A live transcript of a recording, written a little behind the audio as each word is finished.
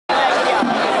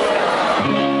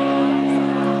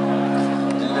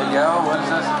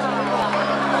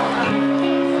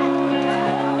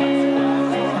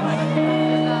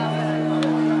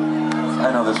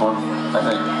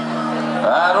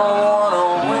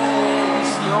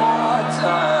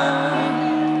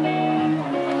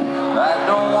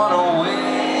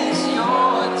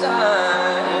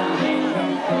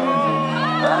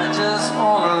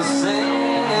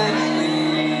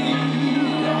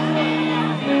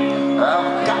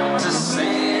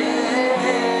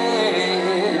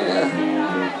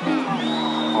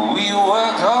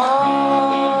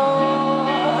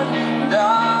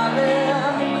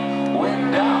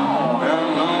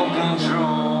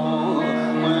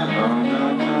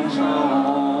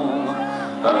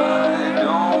I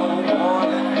don't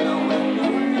wanna do it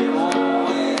your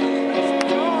way.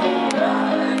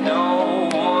 I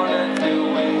don't wanna do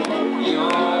it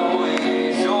your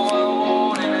way. So I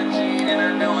won't entertain and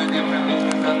I do it differently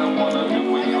because I don't wanna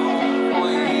do it your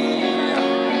way.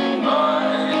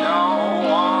 I don't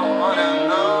wanna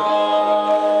know.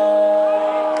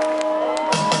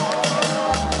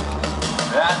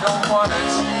 I don't wanna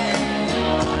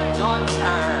change your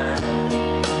time.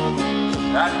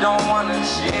 I don't wanna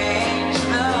change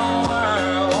the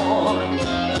world.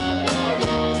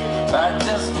 I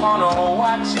just wanna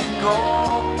watch it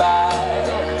go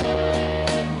by.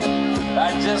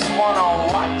 I just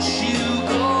wanna watch